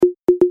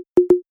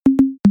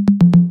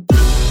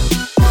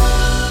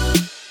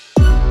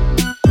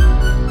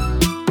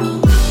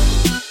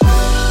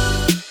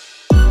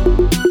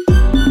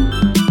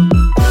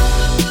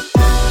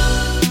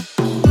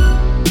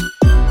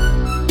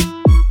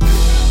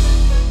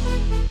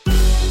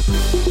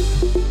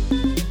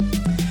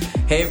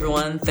Hey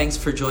everyone, thanks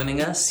for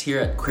joining us here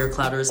at Queer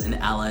Clouders and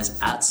Allies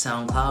at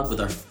SoundCloud with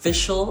our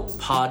official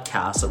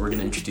podcast that we're going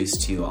to introduce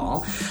to you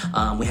all.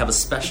 We have a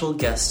special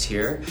guest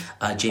here,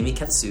 Jayme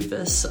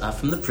Catsouphes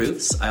from The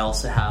Proofs. I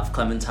also have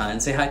Clementine.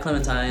 Say hi,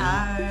 Clementine.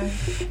 Hi.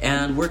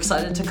 And we're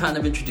excited to kind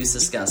of introduce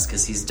this guest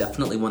because he's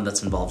definitely one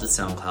that's involved at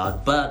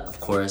SoundCloud. But,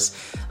 of course,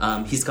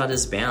 he's got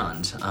his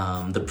band,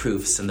 The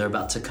Proofs, and they're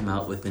about to come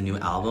out with a new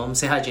album.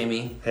 Say hi,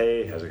 Jayme.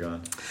 Hey, how's it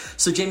going?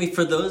 So, Jayme,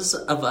 for those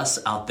of us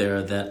out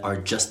there that are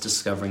just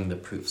discovering The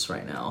Proofs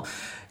right now,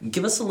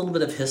 give us a little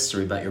bit of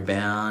history about your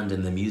band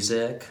and the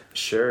music.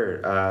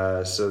 Sure.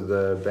 So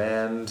the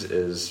band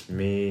is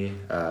me,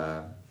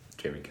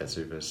 Jayme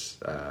Catsouphes,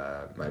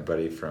 my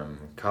buddy from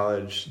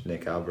college,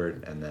 Nick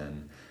Albert, and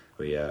then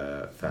we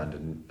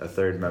found a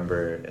third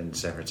member in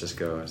San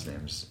Francisco. His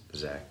name's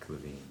Zach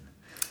Levine.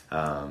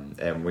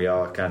 And we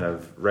all kind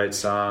of write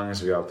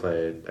songs. We all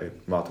play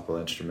multiple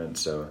instruments.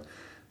 So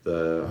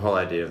the whole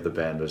idea of the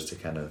band was to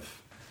kind of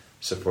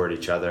support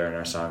each other in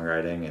our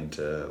songwriting and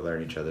to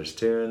learn each other's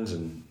tunes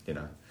and,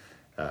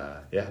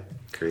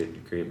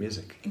 create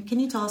music. And can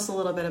you tell us a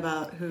little bit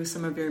about who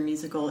some of your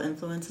musical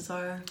influences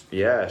are?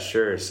 Yeah,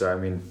 sure. So, I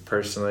mean,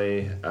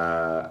 personally,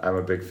 I'm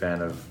a big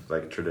fan of,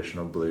 like,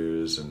 traditional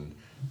blues and,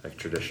 like,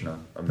 traditional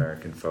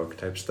American folk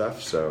type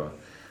stuff. So,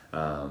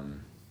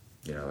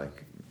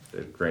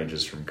 it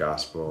ranges from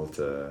gospel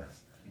to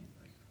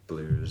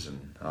blues and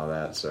all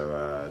that.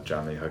 So,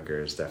 John Lee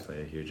Hooker is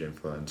definitely a huge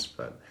influence,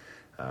 but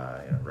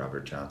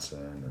Robert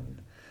Johnson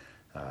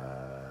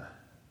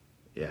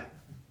and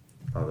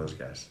all those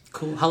guys.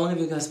 Cool. How long have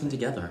you guys been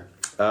together?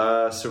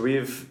 So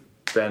we've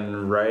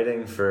been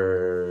writing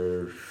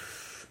for,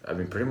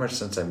 pretty much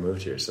since I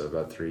moved here, so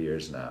about 3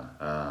 years now.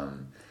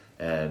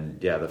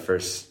 The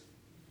first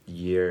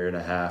year and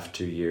a half,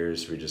 2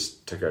 years, we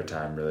just took our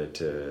time really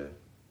to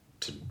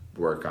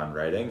work on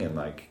writing and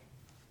like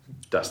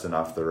dusting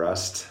off the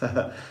rust.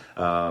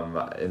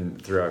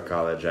 And throughout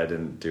college, I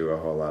didn't do a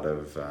whole lot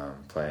of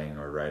playing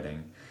or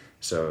writing,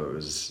 so it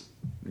was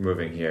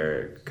moving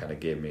here kind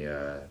of gave me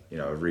a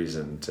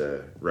reason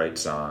to write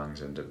songs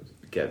and to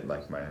get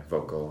like my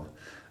vocal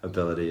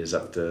abilities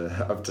up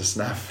to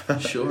snuff.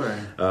 Sure.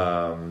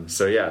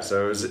 So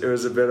it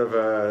was a bit of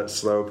a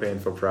slow,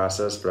 painful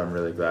process, but I'm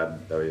really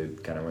glad that we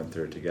kind of went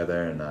through it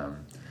together. And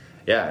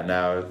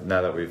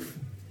now that we've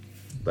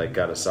like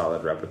got a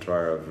solid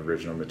repertoire of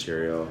original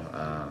material,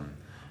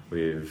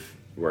 we've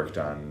worked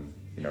on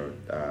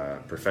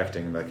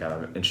perfecting the kind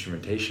of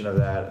instrumentation of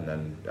that, and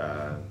then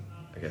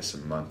I guess a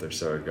month or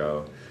so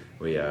ago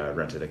we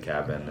rented a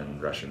cabin in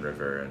Russian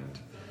River and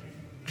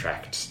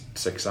tracked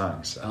 6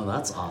 songs. So. Oh,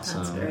 that's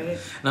awesome. That's great.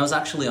 And I was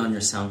actually on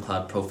your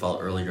SoundCloud profile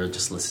earlier,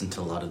 just listened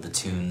to a lot of the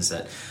tunes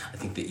that I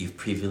think that you've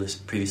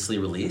previously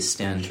released.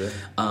 And, sure.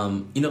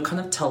 Kind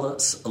of tell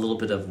us a little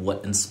bit of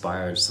what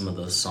inspired some of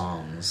those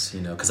songs,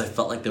 because I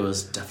felt like there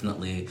was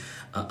definitely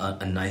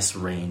a nice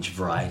range,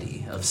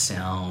 variety of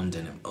sound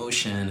and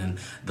emotion, and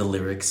the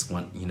lyrics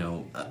went,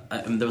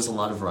 there was a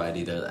lot of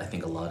variety that I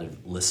think a lot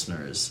of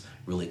listeners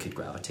really could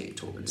gravitate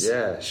towards.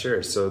 Yeah,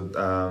 sure. So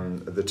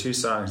the 2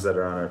 songs that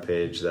are on our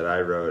page that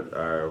I wrote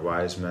are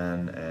Wise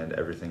Men and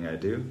Everything I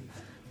Do.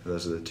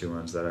 Those are the 2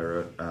 ones that I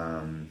wrote.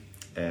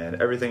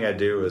 And Everything I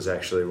Do was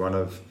actually one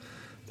of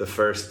the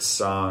first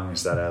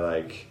songs that I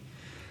like.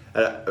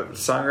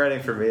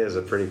 Songwriting for me is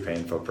a pretty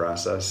painful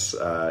process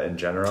in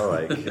general.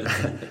 Like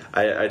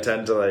I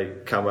tend to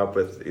like come up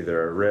with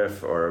either a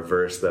riff or a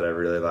verse that I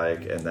really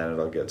like, and then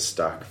it'll get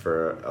stuck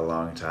for a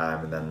long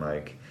time, and then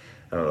like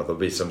I don't know, there'll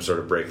be some sort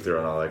of breakthrough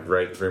and I'll like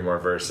write 3 more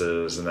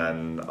verses and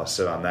then I'll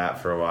sit on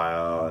that for a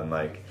while. And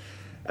like,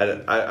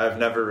 I've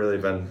never really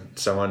been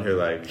someone who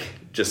like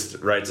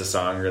just writes a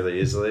song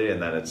really easily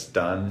and then it's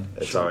done.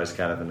 It's Sure. always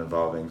kind of an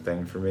evolving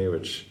thing for me,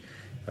 which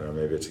I don't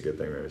know, maybe it's a good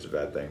thing, maybe it's a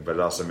bad thing, but it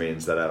also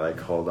means that I like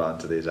hold on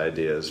to these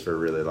ideas for a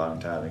really long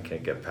time and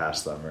can't get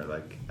past them, or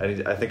like,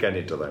 I think I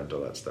need to learn to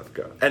let stuff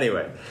go.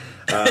 Anyway,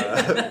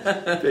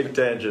 big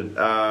tangent.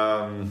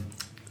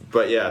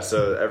 But yeah,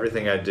 so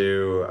Everything I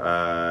Do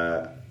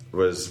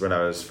was when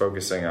I was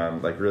focusing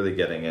on like really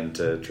getting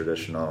into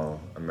traditional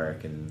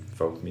American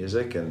folk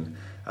music, and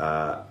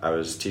I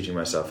was teaching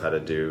myself how to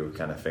do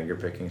kind of finger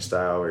picking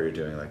style, where you're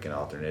doing like an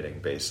alternating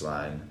bass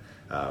line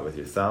with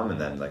your thumb,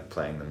 and then like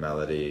playing the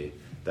melody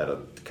that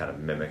kind of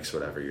mimics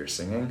whatever you're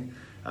singing.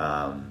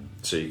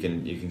 So you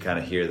can kind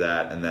of hear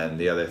that, and then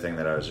the other thing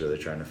that I was really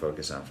trying to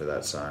focus on for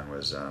that song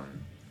was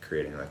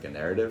creating like a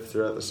narrative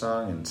throughout the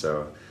song, and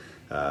so.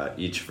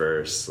 Each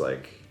verse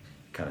like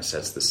kind of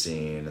sets the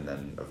scene and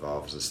then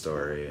evolves the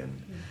story,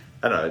 and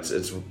I don't know,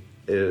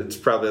 it's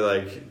probably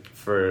like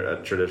for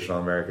a traditional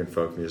American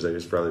folk music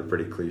it's probably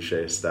pretty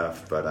cliche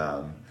stuff, but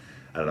I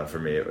don't know, for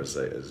me it was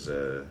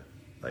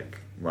like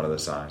one of the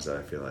songs that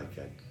I feel like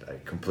I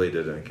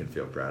completed and can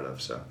feel proud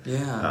of. So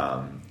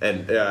yeah,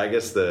 I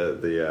guess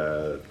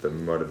the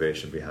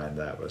motivation behind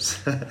that was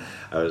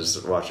I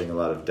was watching a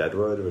lot of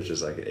Deadwood, which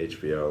is like an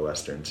HBO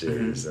Western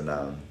series, and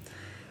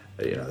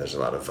there's a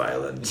lot of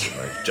violence and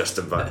like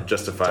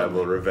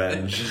justifiable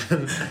revenge.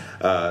 So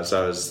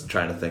I was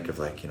trying to think of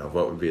like,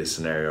 what would be a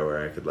scenario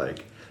where I could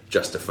like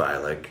justify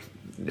like,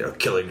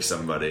 killing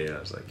somebody. And I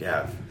was like,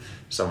 yeah, if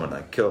someone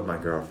like killed my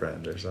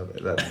girlfriend or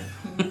something,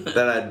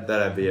 then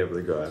I'd be able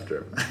to go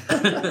after him.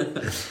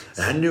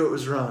 I knew it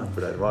was wrong,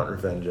 but I'd want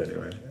revenge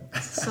anyway.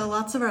 So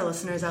lots of our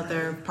listeners out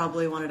there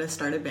probably wanted to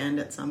start a band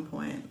at some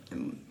point.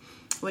 And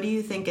what do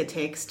you think it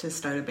takes to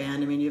start a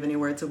band? I mean, do you have any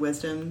words of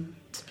wisdom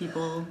to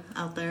people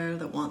out there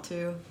that want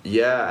to?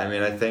 Yeah, I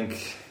mean,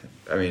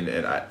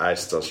 and I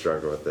still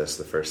struggle with this.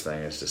 The first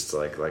thing is just to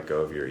like let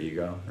go of your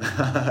ego.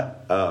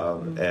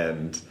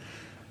 And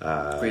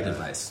great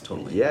advice,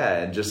 totally.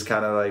 Yeah, and just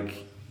kind of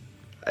like,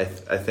 I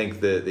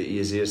think the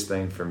easiest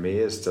thing for me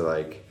is to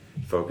like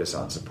focus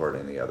on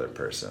supporting the other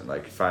person.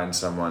 Like find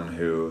someone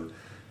who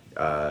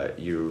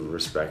you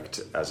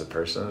respect as a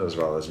person as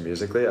well as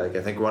musically. Like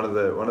I think one of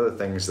the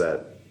things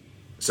that,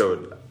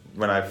 so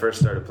when I first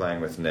started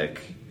playing with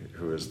Nick,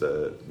 who was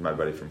my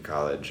buddy from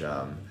college,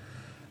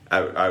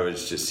 I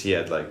was just, he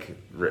had like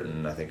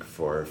written I think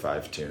 4 or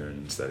 5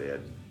 tunes that he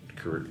had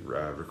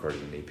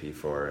recorded an EP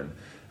for, and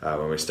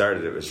when we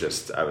started it was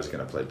just I was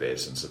going to play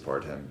bass and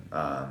support him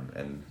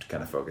and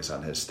kind of focus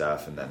on his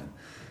stuff, and then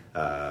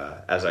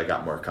as I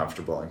got more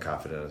comfortable and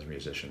confident as a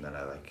musician, then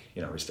I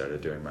we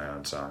started doing my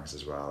own songs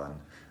as well,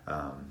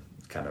 and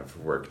kind of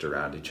worked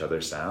around each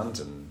other's sounds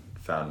and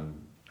found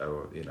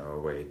a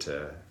way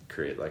to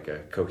create like a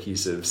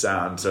cohesive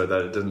sound so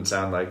that it didn't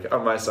sound like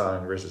my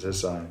song versus his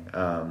song.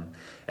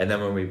 And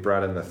then when we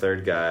brought in the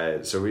third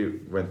guy, so we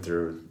went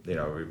through, we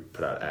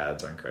put out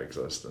ads on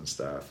Craigslist and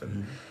stuff,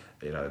 and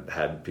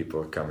had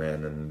people come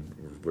in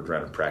and would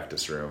rent a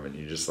practice room, and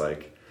you just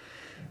like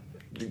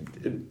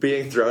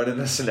being thrown in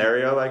a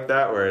scenario like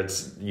that where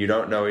it's you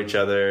don't know each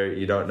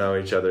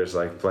other's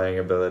like playing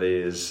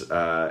abilities.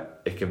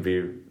 It can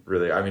be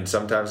really, I mean,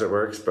 sometimes it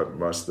works, but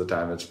most of the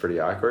time it's pretty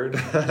awkward.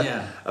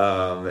 Yeah.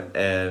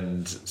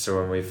 And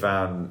so when we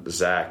found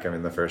Zach, I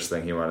mean, the first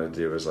thing he wanted to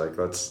do was like,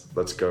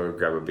 let's go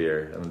grab a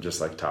beer and just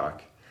like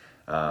talk.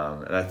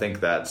 And I think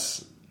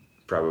that's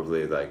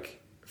probably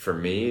like, for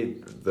me,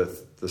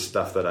 the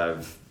stuff that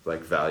I've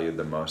like valued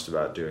the most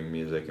about doing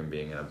music and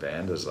being in a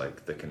band is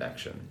like the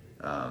connection.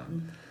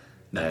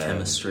 That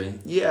chemistry.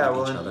 Yeah. With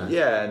Well, each other.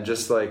 yeah. And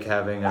just like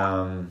having,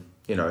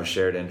 a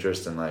shared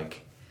interest in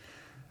like,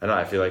 I don't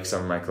know, I feel like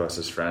some of my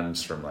closest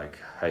friends from like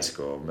high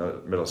school,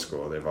 middle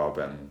school, they've all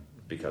been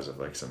because of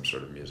like some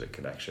sort of music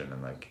connection,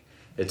 and like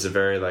it's a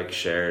very like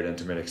shared,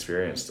 intimate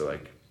experience to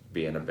like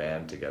be in a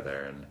band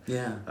together. And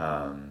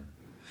yeah.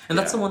 And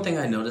that's the one thing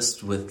I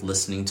noticed with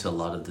listening to a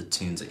lot of the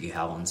tunes that you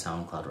have on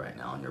SoundCloud right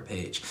now on your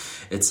page.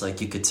 It's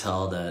like you could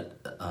tell that,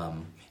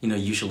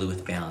 usually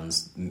with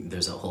bands,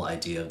 there's a whole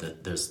idea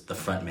that there's the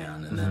front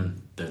man, and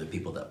then they're the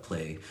people that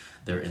play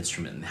their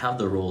instrument and have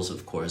the roles,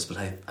 of course. But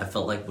I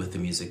felt like with the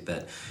music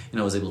that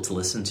I was able to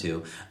listen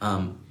to,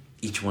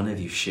 each one of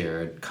you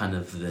shared kind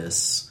of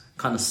this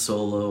kind of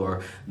solo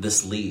or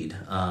this lead,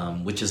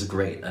 which is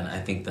great. And I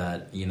think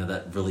that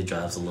that really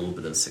drives a little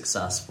bit of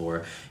success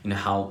for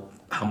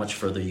how much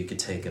further you could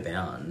take a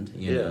band,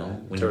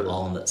 when you're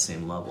all on that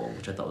same level,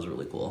 which I thought was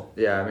really cool.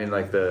 Yeah, I mean,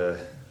 like the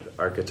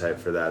archetype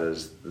for that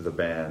is the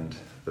band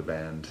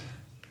name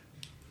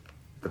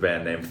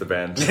for the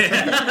band.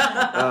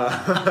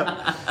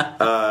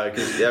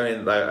 'Cause,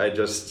 I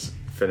just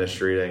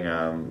finished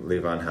reading Lee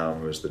Von Helm,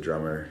 who was the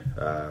drummer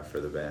for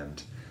the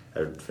band.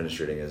 I finished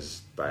reading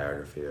his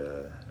biography,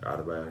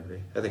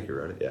 autobiography. I think he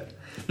wrote it. Yeah,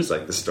 it's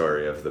like the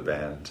story of the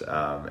band,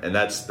 and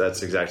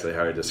that's exactly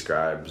how he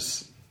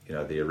describes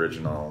the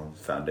original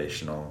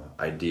foundational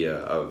idea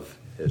of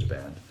his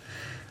band.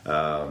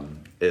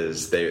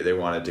 Is they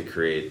wanted to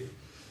create,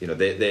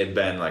 they had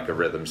been like a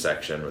rhythm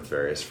section with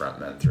various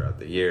frontmen throughout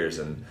the years,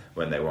 and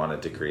when they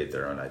wanted to create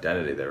their own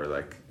identity, they were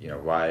like,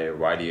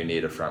 why do you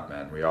need a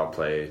frontman? We all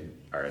play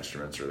our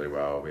instruments really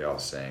well, we all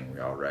sing, we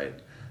all write.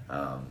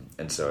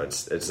 And so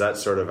it's that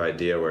sort of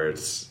idea where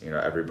it's,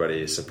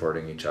 everybody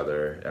supporting each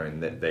other. I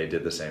mean, they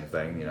did the same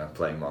thing,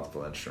 playing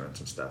multiple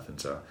instruments and stuff.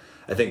 And so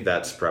I think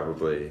that's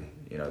probably,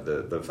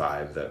 the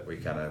vibe that we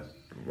kind of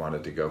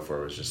wanted to go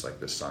for, was just like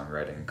this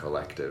songwriting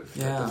collective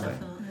type of thing.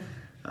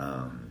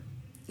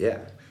 Yeah.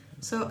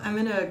 So I'm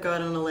going to go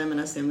out on a limb and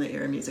assume that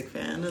you're a music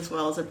fan as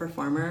well as a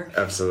performer.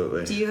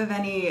 Absolutely. Do you have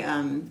any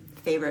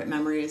favorite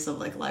memories of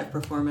like live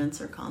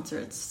performance or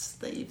concerts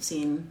that you've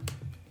seen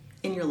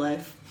in your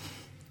life?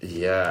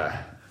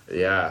 Yeah.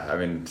 I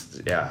mean,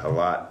 a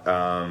lot.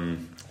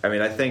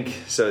 I think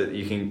so.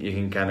 You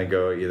can kind of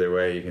go either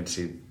way. You can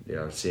see,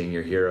 seeing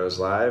your heroes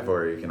live,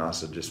 or you can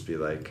also just be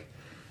like,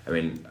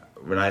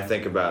 when I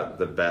think about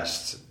the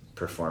best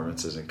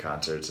performances and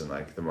concerts and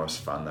like the most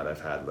fun that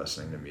I've had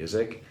listening to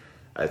music,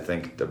 I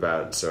think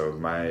about,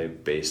 my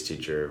bass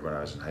teacher when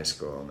I was in high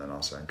school and then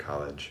also in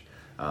college,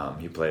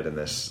 he played in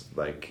this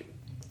like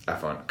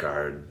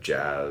avant-garde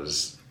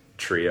jazz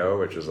trio,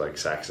 which was like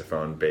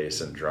saxophone,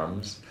 bass, and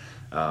drums.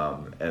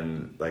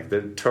 And like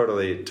they're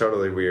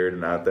totally weird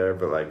and out there,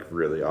 but like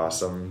really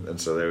awesome.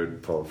 And so they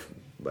would pull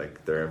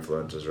like their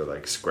influences were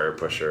like Square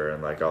Pusher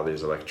and like all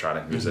these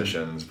electronic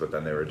musicians, but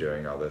then they were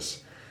doing all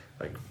this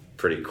like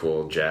pretty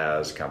cool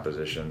jazz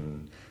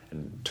composition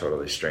and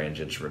totally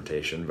strange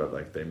instrumentation, but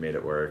like they made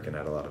it work and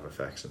had a lot of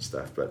effects and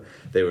stuff. But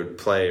they would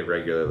play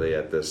regularly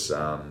at this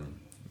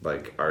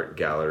like art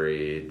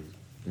gallery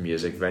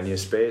music venue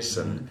space,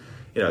 and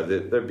you know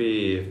there'd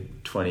be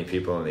 20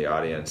 people in the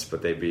audience,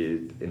 but they'd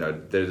be, you know,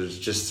 there's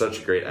just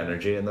such great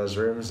energy in those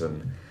rooms.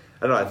 And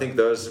I don't know, I think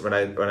those, when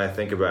I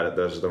think about it,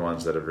 those are the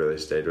ones that have really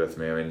stayed with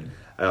me. I mean,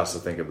 I also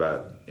think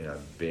about, you know,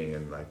 being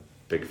in like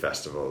big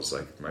festivals.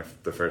 Like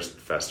the first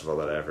festival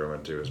that I ever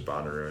went to was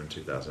Bonnaroo in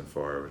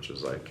 2004, which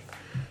was like,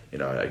 you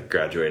know, like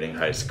graduating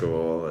high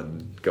school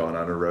and going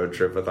on a road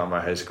trip with all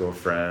my high school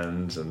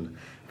friends and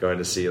going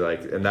to see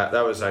like, and that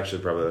was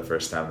actually probably the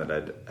first time that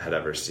I had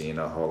ever seen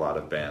a whole lot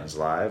of bands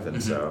live.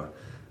 And so,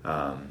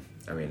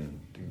 I mean,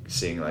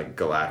 seeing like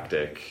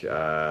Galactic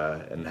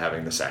and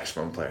having the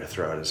saxophone player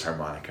throw out his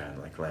harmonica and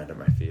like land at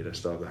my feet. I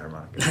still have the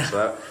harmonica.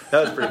 So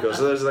that was pretty cool.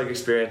 So there's like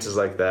experiences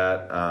like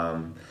that.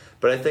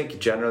 But I think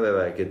generally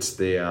like it's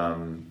the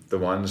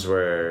ones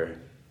where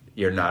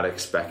you're not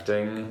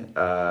expecting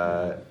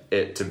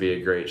it to be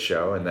a great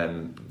show, and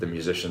then the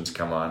musicians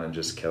come on and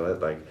just kill it.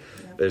 Like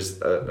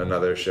there's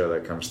another show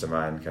that comes to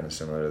mind kind of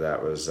similar to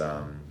that was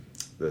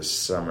this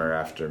summer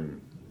after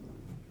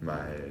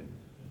my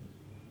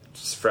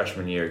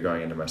freshman year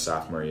going into my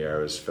sophomore year.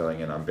 I was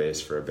filling in on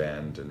bass for a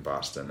band in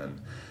Boston,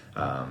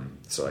 and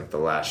so like the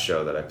last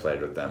show that I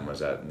played with them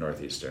was at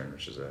Northeastern,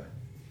 which is a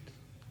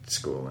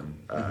school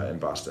in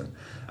Boston,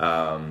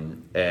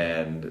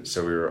 and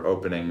so we were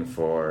opening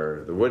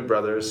for the Wood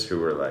Brothers, who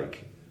were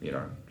like, you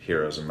know,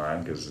 heroes of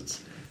mine, because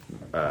it's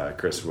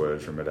Chris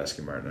Wood from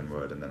Medeski Martin and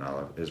Wood, and then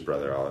his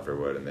brother Oliver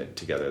Wood, and they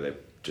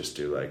just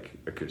do like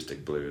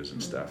acoustic blues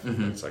and stuff.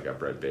 And it's like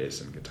upright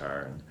bass and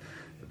guitar, and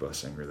they both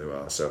sing really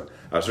well. So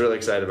I was really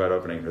excited about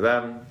opening for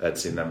them. I'd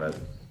seen them at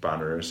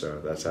Bonnaroo,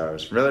 so that's how I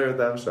was familiar with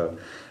them. So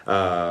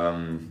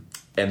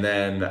and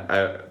then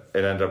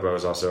it ended up I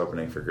was also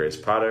opening for Grace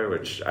Potter,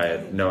 which I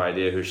had no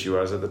idea who she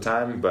was at the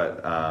time,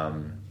 but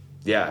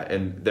yeah,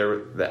 and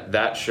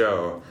that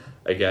show,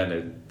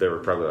 again, there were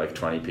probably like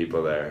 20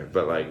 people there,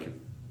 but like,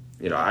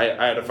 you know,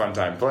 I had a fun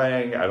time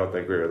playing. I don't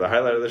think we were the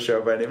highlight of the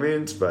show by any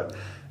means, but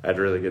I had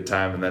a really good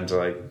time. And then to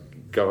like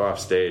go off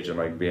stage and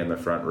like be in the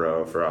front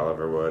row for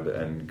Oliver Wood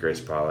and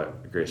Grace Potter,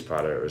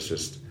 it was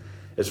just,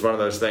 it's one of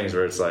those things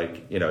where it's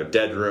like, you know,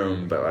 dead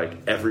room, but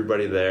like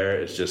everybody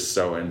there is just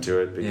so into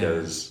it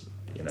because,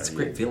 you know, it's a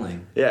great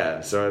feeling.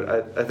 Yeah,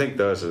 so I think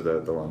those are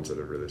the ones that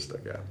have really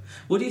stuck out.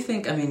 What do you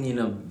think, I mean, you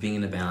know, being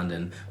in a band,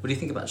 and what do you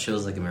think about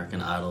shows like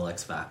American Idol,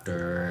 X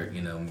Factor,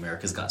 you know,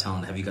 America's Got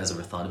Talent? Have you guys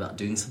ever thought about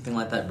doing something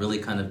like that, really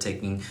kind of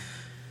taking,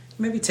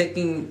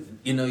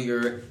 you know,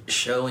 your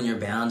show and your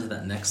band to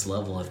that next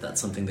level, if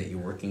that's something that you're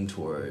working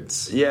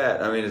towards? Yeah,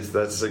 I mean,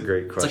 that's a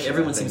great question. It's like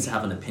everyone seems to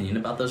have an opinion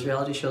about those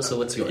reality shows, so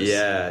what's yours?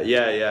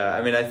 Yeah.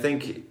 I mean, I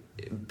think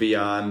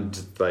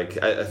beyond,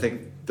 like, I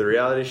think the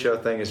reality show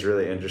thing is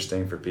really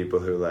interesting for people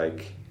who,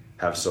 like,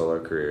 have solo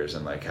careers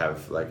and, like,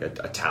 have, like, a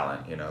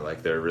talent, you know,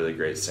 like, they're a really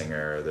great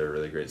singer, or they're a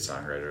really great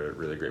songwriter, a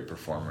really great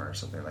performer, or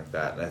something like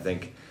that. And I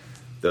think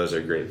those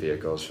are great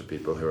vehicles for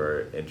people who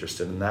are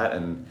interested in that.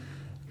 And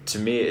to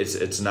me,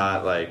 it's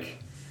not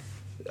like,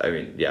 I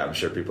mean, yeah, I'm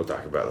sure people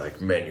talk about like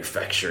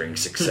manufacturing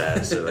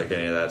success or like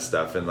any of that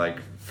stuff, and like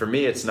for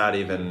me, it's not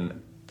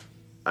even.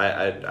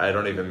 I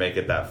don't even make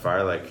it that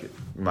far. Like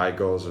my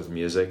goals with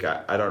music,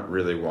 I don't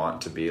really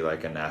want to be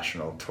like a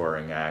national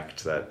touring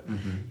act that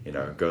you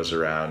know goes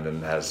around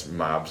and has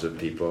mobs of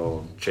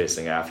people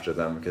chasing after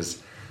them.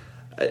 Because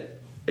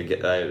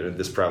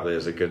this probably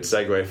is a good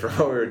segue from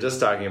what we were just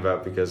talking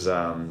about. Because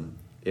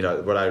you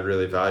know what I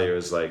really value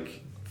is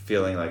like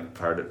feeling like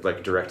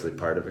directly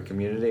part of a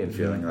community and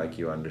feeling like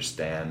you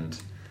understand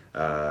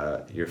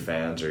your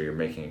fans, or you're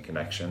making a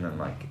connection on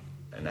like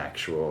an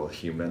actual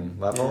human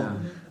level.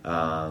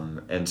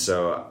 And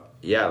so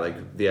yeah,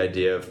 like the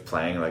idea of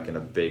playing like in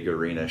a big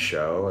arena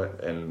show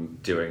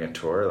and doing a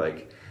tour,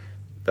 like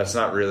that's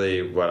not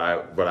really what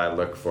I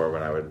look for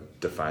when I would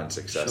define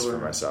success for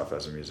myself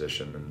as a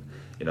musician. And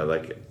you know,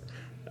 like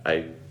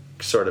I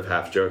sort of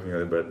half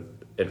jokingly, but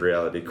in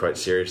reality quite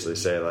seriously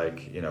say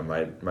like, you know,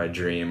 my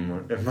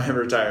dream, my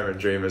retirement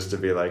dream is to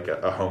be like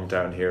a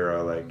hometown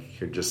hero, like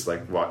who just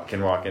like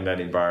can walk into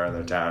any bar in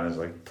their town and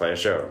like play a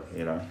show,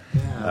 you know.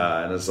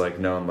 And it's like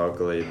known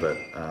locally, but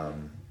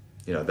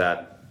you know,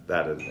 that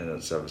in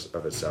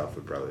of itself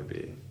would probably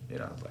be, you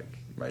know, like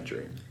my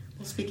dream.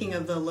 Well, speaking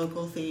of the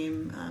local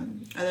theme,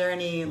 are there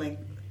any like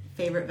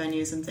favorite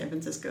venues in San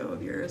Francisco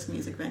of yours,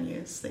 music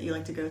venues that you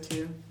like to go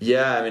to?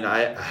 Yeah, I mean,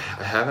 I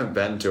haven't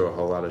been to a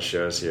whole lot of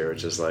shows here,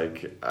 which is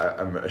like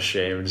I'm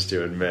ashamed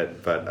to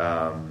admit, but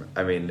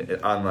I mean,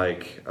 on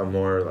like a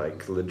more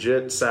like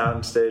legit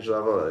sound stage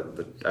level,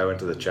 I went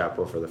to the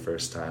Chapel for the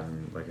first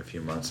time like a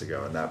few months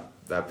ago, and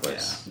That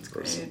place was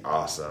great.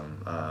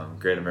 awesome.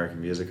 Great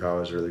American Music Hall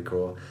was really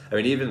cool. I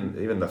mean,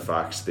 even the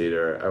Fox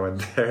Theater. I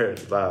went there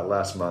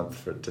last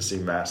month to see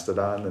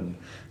Mastodon and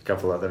a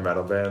couple other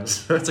metal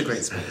bands. That's a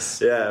great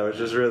space. Yeah, which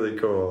is really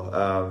cool.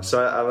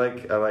 So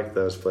I like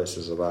those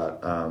places a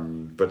lot.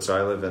 But so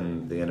I live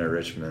in the inner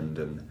Richmond,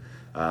 and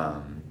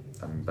I'm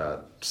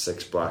about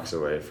 6 blocks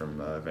away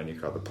from a venue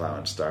called the Plough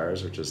and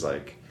Stars, which is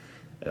like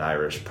an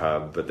Irish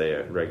pub, but they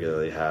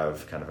regularly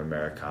have kind of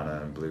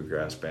Americana and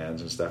bluegrass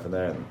bands and stuff in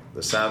there. And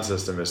the sound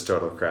system is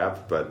total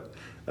crap, but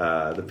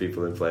the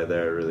people who play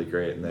there are really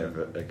great, and they have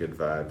a good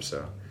vibe.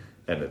 So,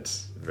 and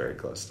it's very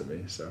close to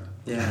me. So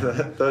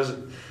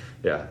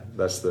yeah,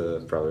 that's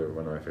probably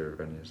one of my favorite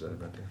venues that I've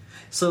been to.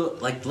 So,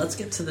 like, let's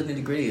get to the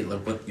nitty gritty.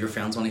 Like, what your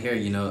fans want to hear.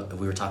 You know,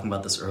 we were talking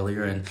about this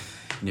earlier, and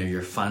you know,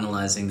 you're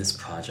finalizing this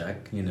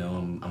project. You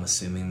know, I'm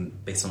assuming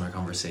based on our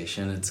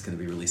conversation, it's going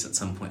to be released at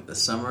some point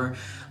this summer.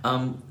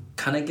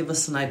 Kind of give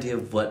us an idea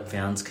of what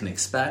fans can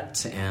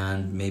expect,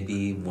 and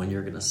maybe when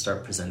you're going to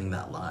start presenting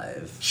that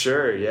live.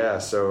 Sure. Yeah.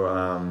 So,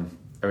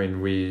 I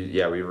mean,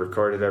 we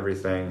recorded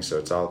everything, so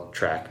it's all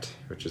tracked,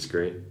 which is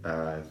great.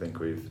 I think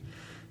we've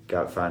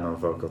got final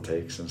vocal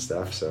takes and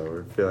stuff, so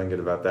we're feeling good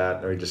about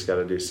that. We just got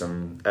to do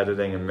some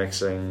editing and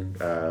mixing.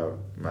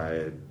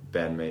 My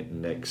bandmate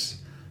Nick's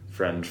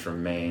friend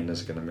from Maine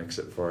is going to mix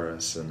it for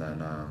us, and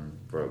then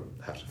we'll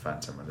have to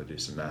find someone to do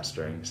some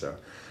mastering. So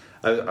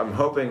I'm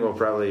hoping we'll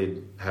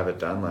probably have it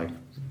done like,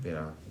 you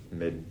know,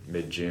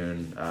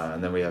 mid-June,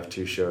 and then we have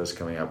 2 shows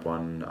coming up,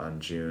 one on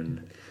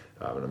June,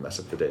 I'm going to mess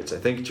up the dates, I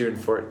think June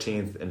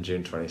 14th and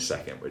June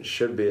 22nd, which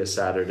should be a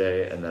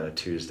Saturday, and then a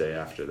Tuesday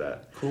after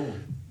that. Cool.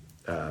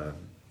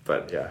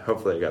 But yeah,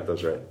 hopefully I got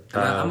those right.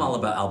 I'm all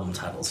about album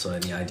titles, so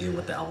any idea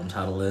what the album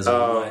title is?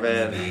 Oh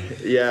man,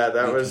 yeah,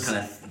 that was kind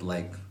of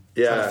like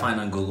try to find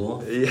on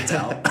Google. Yeah, it's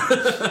out.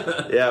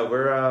 Yeah,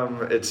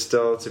 we're it's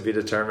still to be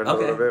determined a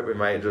little bit. We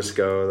might just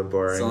go the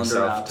boring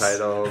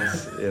self-titled,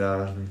 you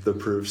know, the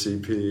Proofs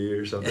EP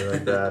or something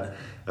like that.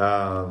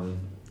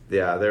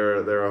 Yeah,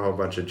 there were a whole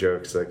bunch of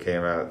jokes that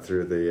came out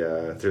through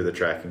the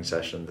tracking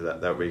session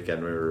that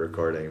weekend we were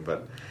recording,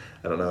 but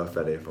I don't know if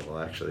any of them will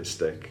actually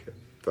stick.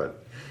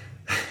 But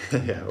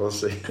yeah, we'll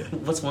see.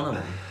 What's one of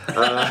them?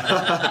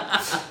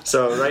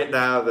 So right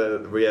now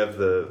we have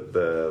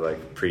the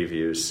like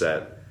preview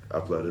set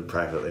uploaded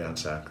privately on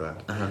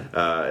SoundCloud,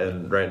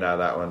 and right now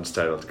that one's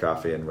titled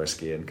Coffee and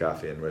Whiskey,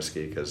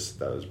 because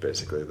that was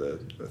basically the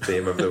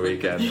theme of the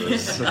weekend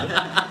was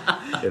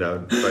you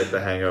know, fight the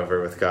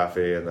hangover with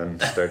coffee and then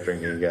start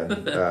drinking again.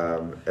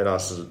 And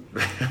also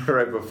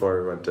right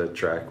before we went to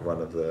track one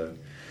of the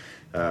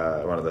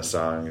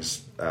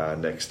songs,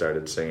 Nick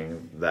started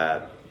singing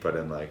that, but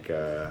in like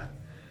I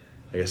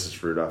guess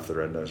it's Rudolph the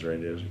Red-Nosed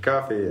Reindeer.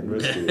 Coffee and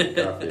whiskey,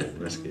 coffee and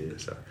whiskey.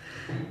 So,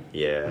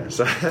 yeah.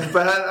 So,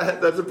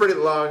 but that's a pretty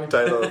long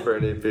title for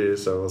an EP,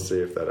 so we'll see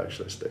if that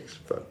actually sticks.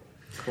 But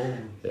cool.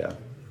 Yeah.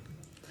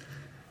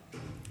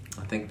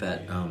 I think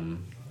that you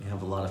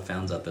have a lot of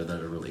fans out there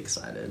that are really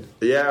excited.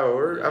 Yeah,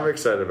 I'm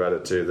excited about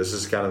it too. This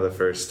is kind of the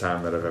first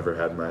time that I've ever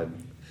had my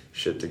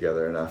shit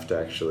together enough to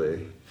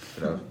actually,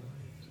 you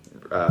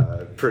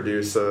know,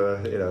 produce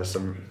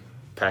some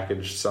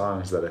packaged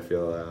songs that I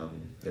feel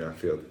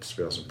feel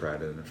some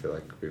pride in. I feel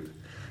like we've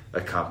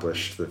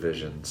accomplished the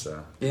vision.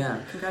 So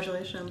yeah,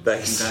 congratulations.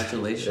 Thanks.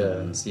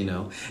 Congratulations. Yeah. You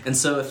know, and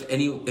so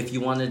if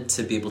you wanted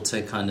to be able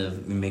to kind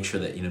of make sure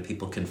that, you know,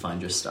 people can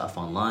find your stuff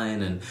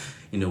online and,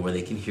 you know, where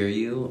they can hear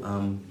you,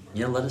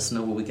 let us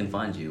know where we can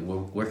find you.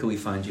 Where can we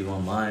find you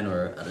online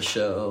or at a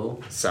show?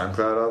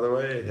 SoundCloud all the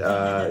way.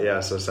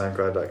 So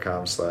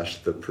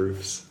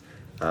SoundCloud.com/theproofs,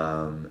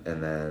 and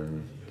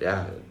then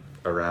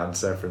around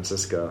San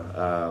Francisco.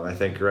 I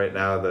think right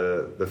now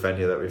the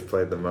venue that we've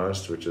played the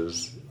most, which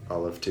is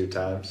all of 2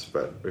 times,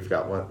 but we've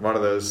got one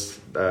of those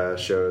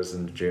shows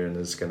in June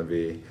is going to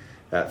be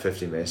at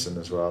 50 Mason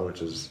as well,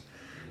 which is,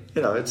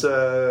 you know, it's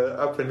a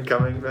up and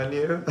coming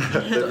venue.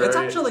 It's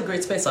actually a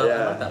great space. I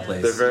like that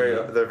place.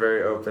 They're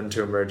very open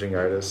to emerging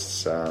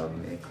artists.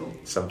 Very cool.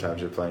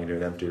 Sometimes you're playing to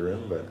an empty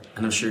room, but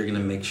and I'm sure you're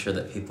going to make sure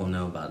that people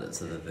know about it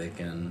so that they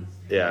can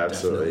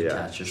absolutely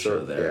catch your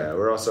show there. Yeah,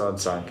 we're also on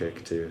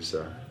Songkick too,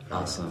 so.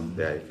 Awesome.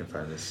 Yeah, you can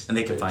find us. And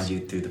they can find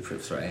you through the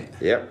Proofs, right?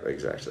 Yep,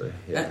 exactly.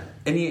 Yeah.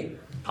 Any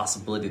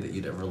possibility that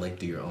you'd ever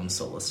do your own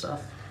solo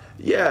stuff?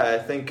 Yeah, I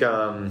think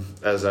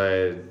as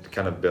I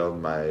kind of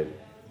build my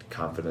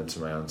confidence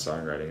in my own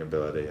songwriting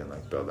ability and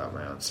build out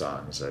my own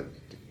songs, I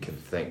can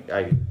think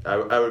I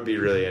would be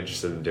really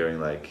interested in doing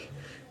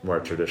more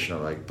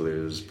traditional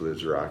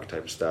blues rock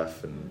type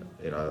stuff, and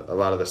you know, a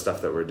lot of the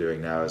stuff that we're doing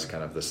now is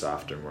kind of the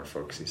softer, more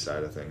folksy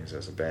side of things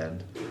as a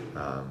band.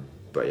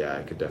 But yeah,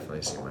 I could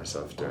definitely see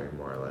myself doing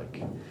more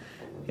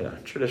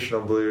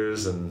traditional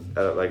blues, and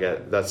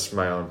that's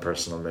my own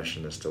personal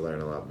mission, is to learn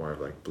a lot more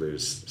of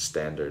blues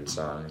standard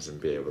songs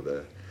and be able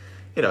to,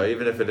 you know,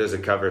 even if it is a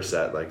cover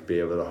set, be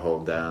able to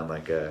hold down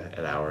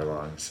an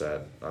hour-long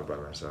set all by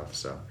myself.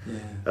 So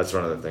that's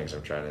one of the things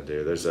I'm trying to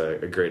do. There's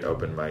a great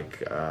open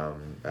mic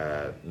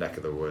at Neck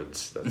of the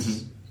Woods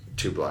that's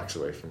 2 blocks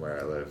away from where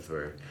I live,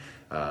 where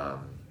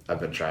I've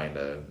been trying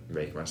to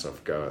make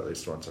myself go at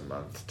least once a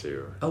month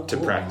to cool.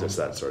 practice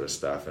that sort of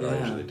stuff, and I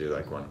usually do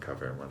like one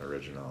cover and one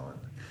original, and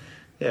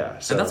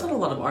so and that's what a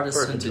lot of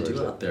artists tend to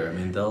do out there. I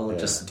mean, they'll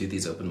just do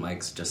these open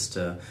mics just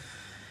to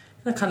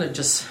kind of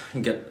just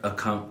get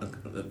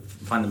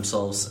find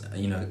themselves,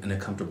 in a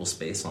comfortable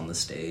space on the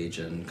stage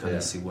and kind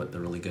of see what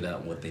they're really good at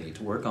and what they need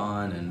to work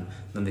on, and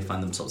then they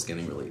find themselves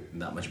getting really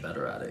that much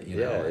better at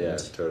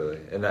it. Totally.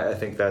 And I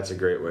think that's a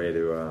great way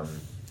to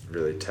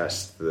really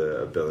test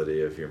the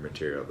ability of your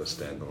material to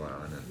stand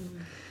alone.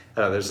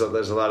 And there's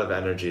a lot of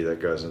energy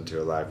that goes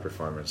into a live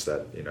performance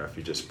that, if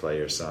you just play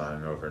your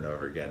song over and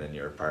over again in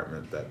your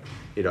apartment, that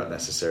you don't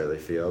necessarily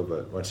feel.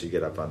 But once you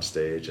get up on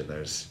stage and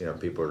there's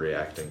people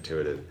reacting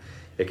to it,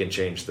 it can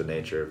change the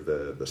nature of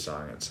the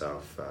song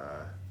itself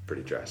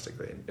pretty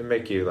drastically and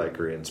make you like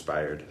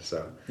re-inspired.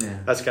 So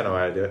that's kind of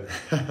why I do it.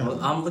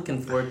 Well, I'm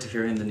looking forward to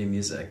hearing the new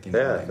music when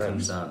it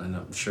comes out, and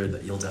I'm sure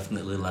that you'll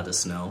definitely let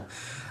us know.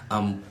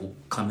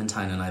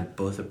 Clementine and I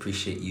both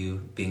appreciate you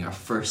being our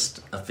first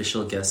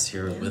official guest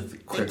here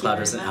with Queer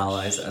Clouders and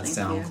Allies at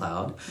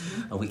SoundCloud.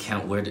 Mm-hmm. We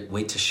can't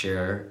wait to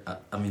share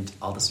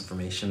all this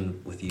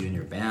information with you and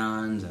your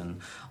band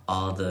and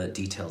all the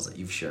details that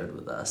you've shared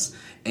with us.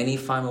 Any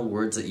final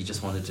words that you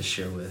just wanted to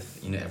share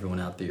with everyone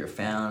out there, your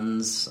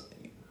fans?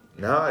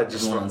 No, I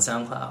just on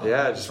SoundCloud.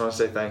 Yeah, I just want to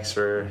say thanks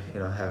for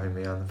having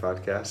me on the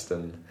podcast,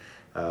 and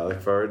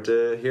look forward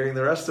to hearing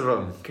the rest of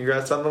them.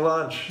 Congrats on the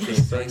launch.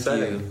 It's so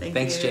exciting.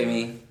 Thanks,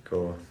 Jayme.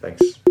 Cool.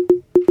 Thanks.